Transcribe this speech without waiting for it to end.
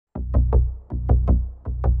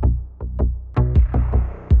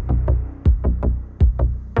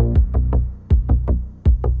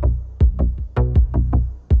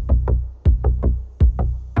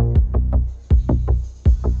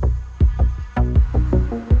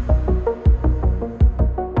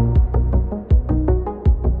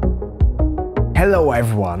Hello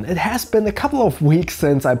everyone, it has been a couple of weeks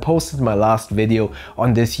since I posted my last video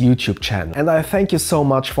on this YouTube channel, and I thank you so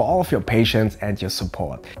much for all of your patience and your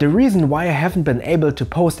support. The reason why I haven't been able to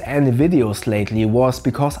post any videos lately was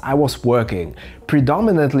because I was working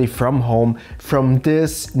predominantly from home from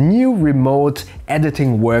this new remote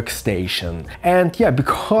editing workstation. And yeah,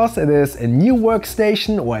 because it is a new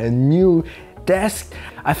workstation or a new desk,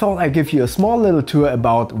 I thought I'd give you a small little tour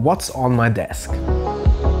about what's on my desk.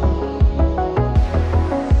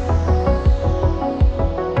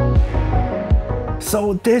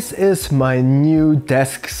 So this is my new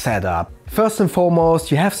desk setup. First and foremost,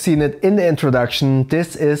 you have seen it in the introduction,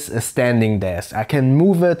 this is a standing desk. I can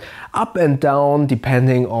move it up and down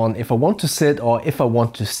depending on if I want to sit or if I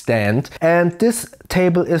want to stand. And this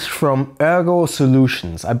table is from Ergo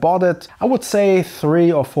Solutions. I bought it, I would say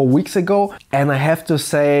 3 or 4 weeks ago, and I have to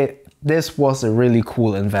say this was a really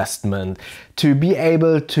cool investment. To be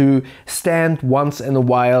able to stand once in a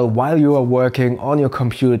while you are working on your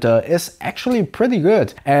computer is actually pretty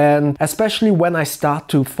good. And especially when I start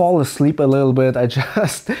to fall asleep a little bit, I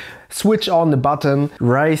just switch on the button,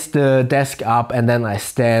 raise the desk up, and then I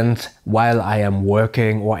stand while I am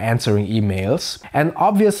working or answering emails. And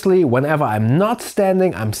obviously, whenever I'm not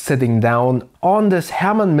standing, I'm sitting down on this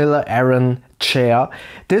Herman Miller Aran chair.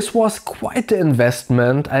 This was quite the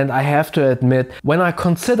investment, and I have to admit, when I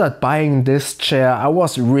considered buying this chair, I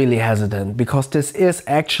was really hesitant because this is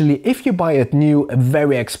actually, if you buy it new, a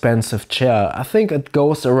very expensive chair. I think it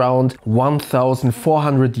goes around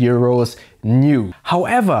 1,400 euros new.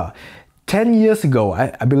 However, 10 years ago,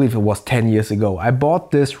 I believe it was 10 years ago, I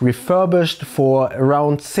bought this refurbished for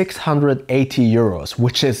around 680 euros,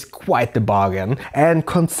 which is quite the bargain. And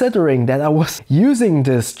considering that I was using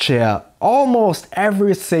this chair almost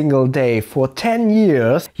every single day for 10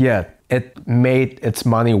 years, yeah, it made its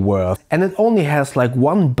money worth. And it only has like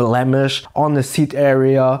one blemish on the seat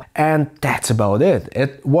area, and that's about it.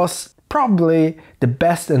 It was probably the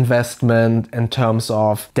best investment in terms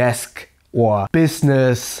of desk or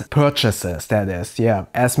business purchases, that is. Yeah,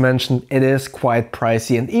 as mentioned, it is quite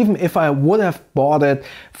pricey, and even if I would have bought it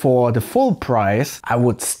for the full price, I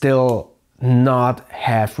would still not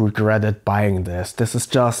have regretted buying this. This is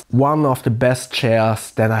just one of the best chairs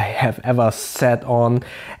that I have ever sat on,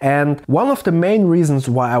 and one of the main reasons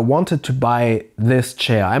why I wanted to buy this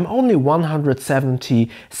chair. I'm only 170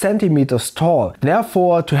 centimeters tall,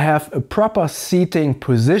 therefore to have a proper seating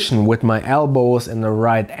position with my elbows in the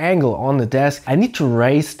right angle on the desk, I need to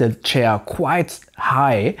raise the chair quite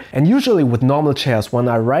high. And usually with normal chairs, when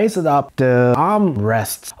I raise it up, the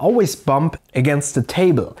armrests always bump against the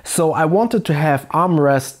table. So I wanted to have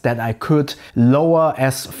armrests that I could lower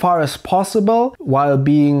as far as possible while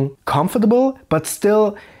being comfortable, but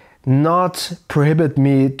still not prohibit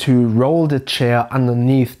me to roll the chair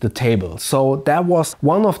underneath the table. So that was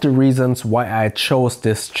one of the reasons why I chose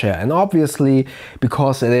this chair, and obviously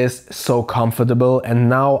because it is so comfortable. And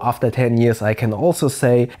now after 10 years I can also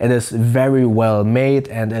say it is very well made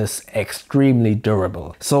and is extremely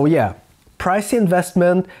durable. So yeah, pricey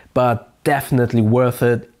investment, but definitely worth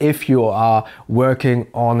it if you are working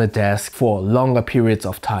on a desk for longer periods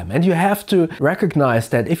of time. And you have to recognize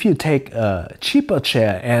that if you take a cheaper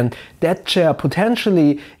chair and that chair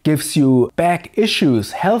potentially gives you back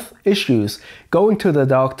issues, health issues, going to the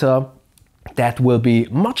doctor, that will be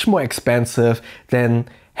much more expensive than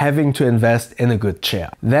having to invest in a good chair.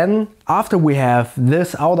 Then after we have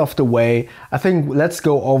this out of the way, I think let's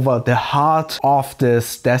go over the heart of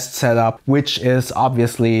this desk setup, which is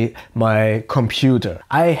obviously my computer.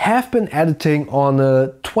 I have been editing on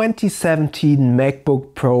a 2017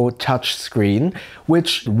 MacBook Pro touchscreen,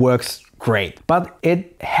 which works great, but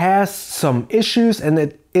it has some issues and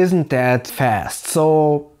it isn't that fast.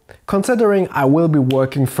 So considering I will be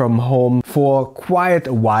working from home for quite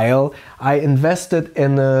a while, I invested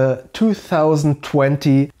in a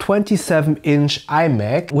 2020 27-inch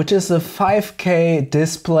iMac, which is a 5K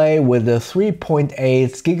display with a 3.8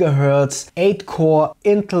 GHz 8-core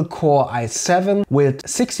Intel Core i7 with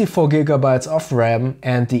 64 GB of RAM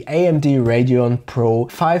and the AMD Radeon Pro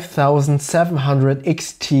 5700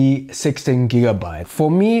 XT 16 GB.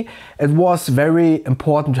 For me, it was very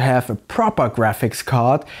important to have a proper graphics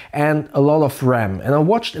card and a lot of RAM. And I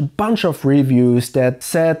watched a bunch of reviews that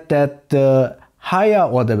said that the higher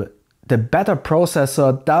or the better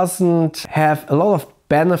processor doesn't have a lot of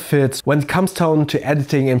benefits when it comes down to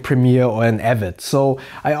editing in Premiere or in Avid. So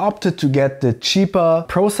I opted to get the cheaper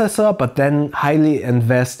processor, but then highly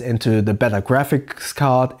invest into the better graphics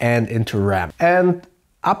card and into RAM. And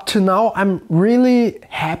up to now, I'm really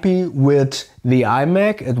happy with the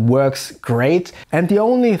iMac. It works great. And the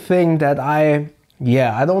only thing that I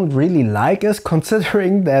yeah, I don't really like is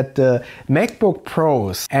considering that the MacBook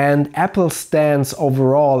Pros and Apple stands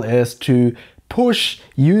overall is to push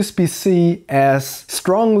USB-C as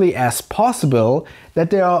strongly as possible, that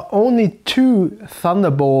there are only 2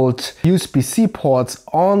 Thunderbolt USB-C ports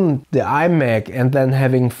on the iMac and then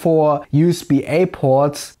having 4 USB-A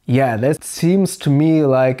ports. Yeah, that seems to me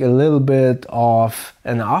like a little bit of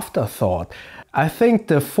an afterthought. I think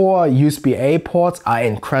the 4 USB-A ports are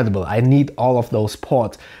incredible. I need all of those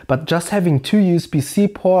ports, but just having 2 USB-C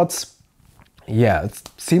ports, yeah, it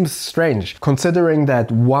seems strange, considering that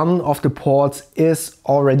one of the ports is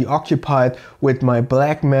already occupied with my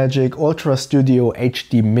Blackmagic Ultrastudio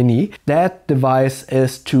HD Mini. That device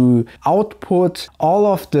is to output all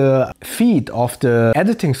of the feed of the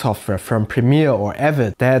editing software from Premiere or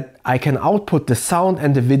Avid, that I can output the sound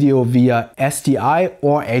and the video via SDI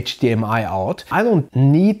or HDMI out. I don't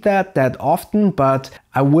need that often, but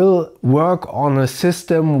I will work on a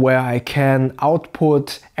system where I can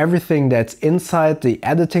output everything that's inside the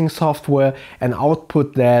editing software and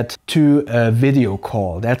output that to a video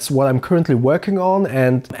call. That's what I'm currently working on,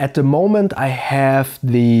 and at the moment I have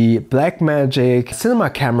the Blackmagic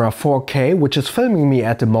Cinema Camera 4K, which is filming me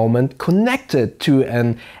at the moment, connected to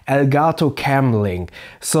an Elgato Cam Link.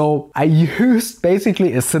 So I used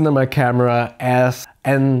basically a cinema camera as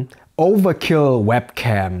an overkill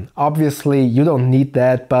webcam. Obviously you don't need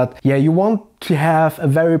that, but yeah, you want to have a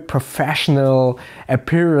very professional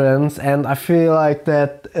appearance, and I feel like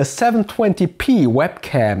that a 720p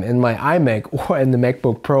webcam in my iMac or in the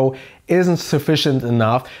MacBook Pro isn't sufficient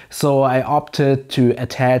enough, so I opted to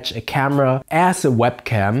attach a camera as a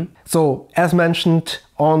webcam. So as mentioned,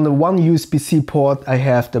 on the one USB-C port I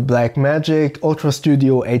have the Blackmagic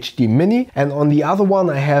Ultrastudio HD Mini, and on the other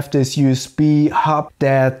one I have this USB hub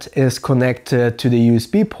that is connected to the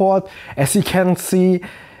USB port. As you can see,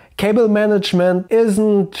 cable management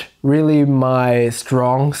isn't really my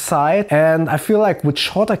strong side, and I feel like with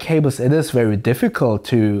shorter cables it is very difficult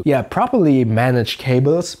to properly manage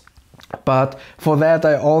cables. But for that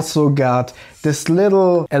I also got this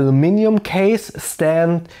little aluminum case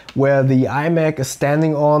stand where the iMac is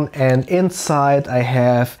standing on, and inside I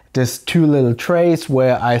have these 2 little trays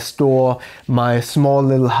where I store my small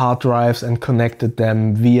little hard drives and connected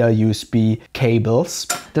them via USB cables.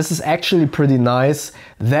 This is actually pretty nice.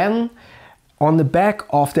 Then on the back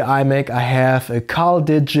of the iMac I have a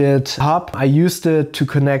Caldigit hub. I used it to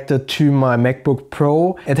connect it to my MacBook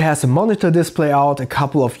Pro. It has a monitor display out, a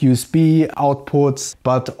couple of USB outputs,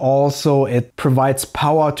 but also it provides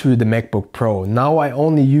power to the MacBook Pro. Now I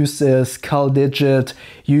only use this Caldigit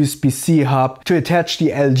USB-C hub to attach the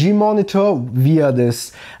LG monitor via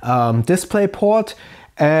this display port,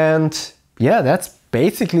 and yeah, that's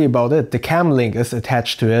basically about it. The Cam Link is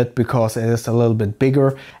attached to it because it is a little bit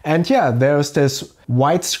bigger. And yeah, there's this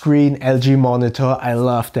widescreen LG monitor. I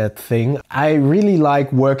love that thing. I really like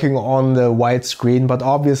working on the widescreen, but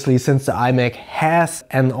obviously since the iMac has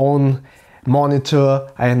an own monitor,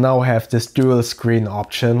 I now have this dual screen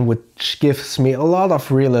option, which gives me a lot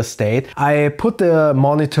of real estate. I put the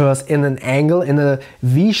monitors in an angle, in a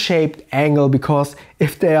V-shaped angle, because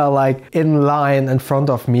if they are like in line in front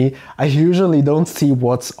of me, I usually don't see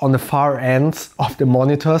what's on the far ends of the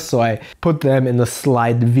monitor, so I put them in a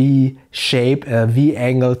slight V shape, a V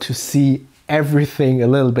angle, to see everything a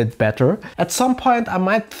little bit better. At some point I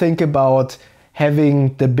might think about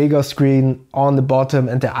having the bigger screen on the bottom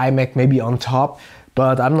and the iMac maybe on top,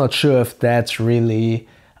 but I'm not sure if that's really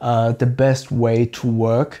the best way to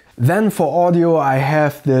work. Then for audio I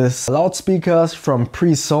have this loudspeakers from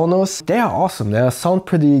PreSonus. They are awesome, they sound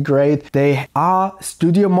pretty great. They are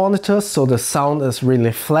studio monitors, so the sound is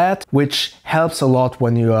really flat, which helps a lot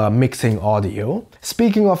when you are mixing audio.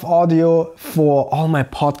 Speaking of audio, for all my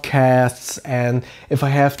podcasts and if I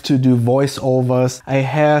have to do voiceovers, I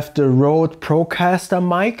have the Rode Procaster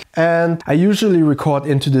mic, and I usually record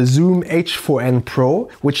into the Zoom H4N Pro,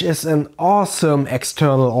 which is an awesome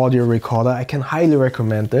external audio recorder. I can highly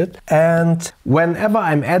recommend it. And whenever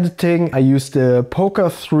I'm editing, I use the Poker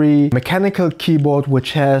 3 mechanical keyboard,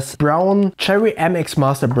 which has brown Cherry MX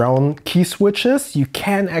Master brown key switches. You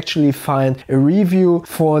can actually find a review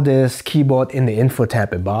for this keyboard in the info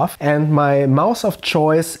tab above. And my mouse of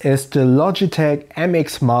choice is the Logitech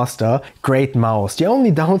MX Master. Great mouse. The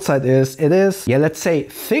only downside is it is, let's say,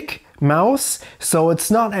 thick mouse, so it's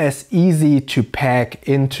not as easy to pack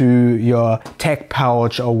into your tech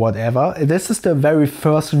pouch or whatever. This is the very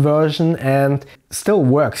first version and still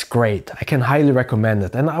works great. I can highly recommend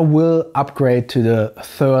it, and I will upgrade to the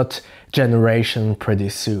 3rd generation pretty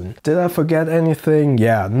soon. Did I forget anything?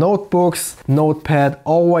 Yeah, notebooks, notepad,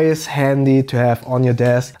 always handy to have on your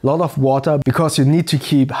desk. A lot of water because you need to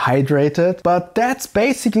keep hydrated, but that's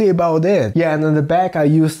basically about it. Yeah, and in the back I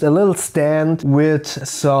used a little stand with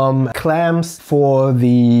some clamps for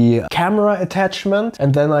the camera attachment,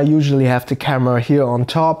 and then I usually have the camera here on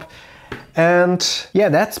top. And yeah,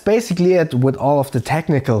 that's basically it with all of the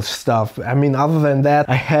technical stuff. I mean, other than that,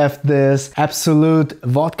 I have this Absolute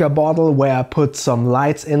vodka bottle where I put some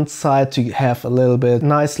lights inside to have a little bit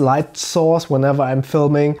nice light source whenever I'm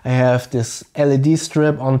filming. I have this LED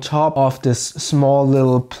strip on top of this small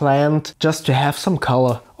little plant just to have some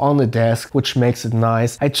color on the desk, which makes it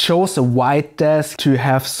nice. I chose a white desk to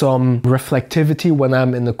have some reflectivity when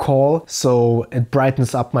I'm in the call, so it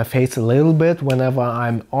brightens up my face a little bit whenever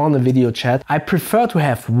I'm on a video chat. I prefer to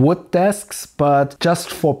have wood desks, but just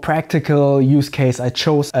for practical use case, I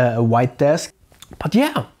chose a white desk. But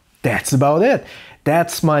yeah, that's about it.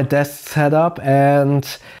 That's my desk setup,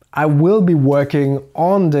 and I will be working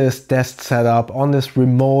on this desk setup, on this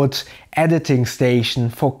remote editing station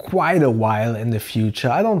for quite a while in the future.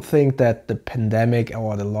 I don't think that the pandemic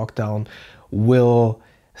or the lockdown will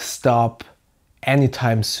stop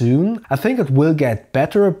anytime soon. I think it will get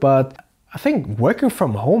better, but I think working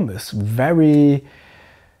from home is very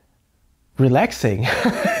relaxing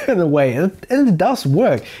in a way, and it does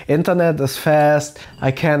work. Internet is fast,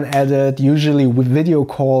 I can edit, usually with video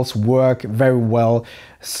calls work very well.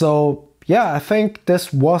 So yeah, I think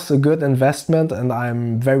this was a good investment, and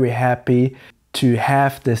I'm very happy to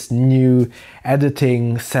have this new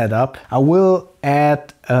editing setup. I will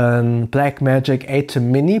add a Blackmagic 8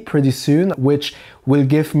 Mini pretty soon, which will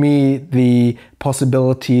give me the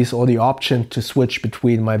possibilities or the option to switch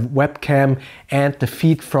between my webcam and the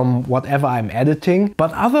feed from whatever I'm editing.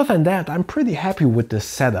 But other than that, I'm pretty happy with this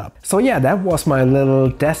setup. So yeah, that was my little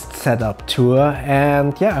desk setup tour,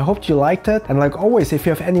 and yeah, I hope you liked it. And like always, if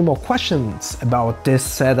you have any more questions about this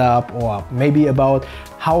setup or maybe about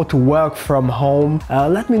how to work from home,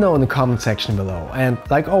 let me know in the comment section below. And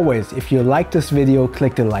like always, if you like this video,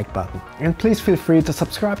 click the like button. And please feel free to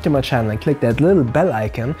subscribe to my channel and click that little bell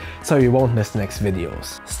icon so you won't miss the next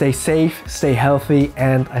videos. Stay safe, stay healthy,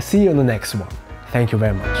 and I see you in the next one. Thank you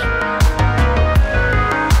very much.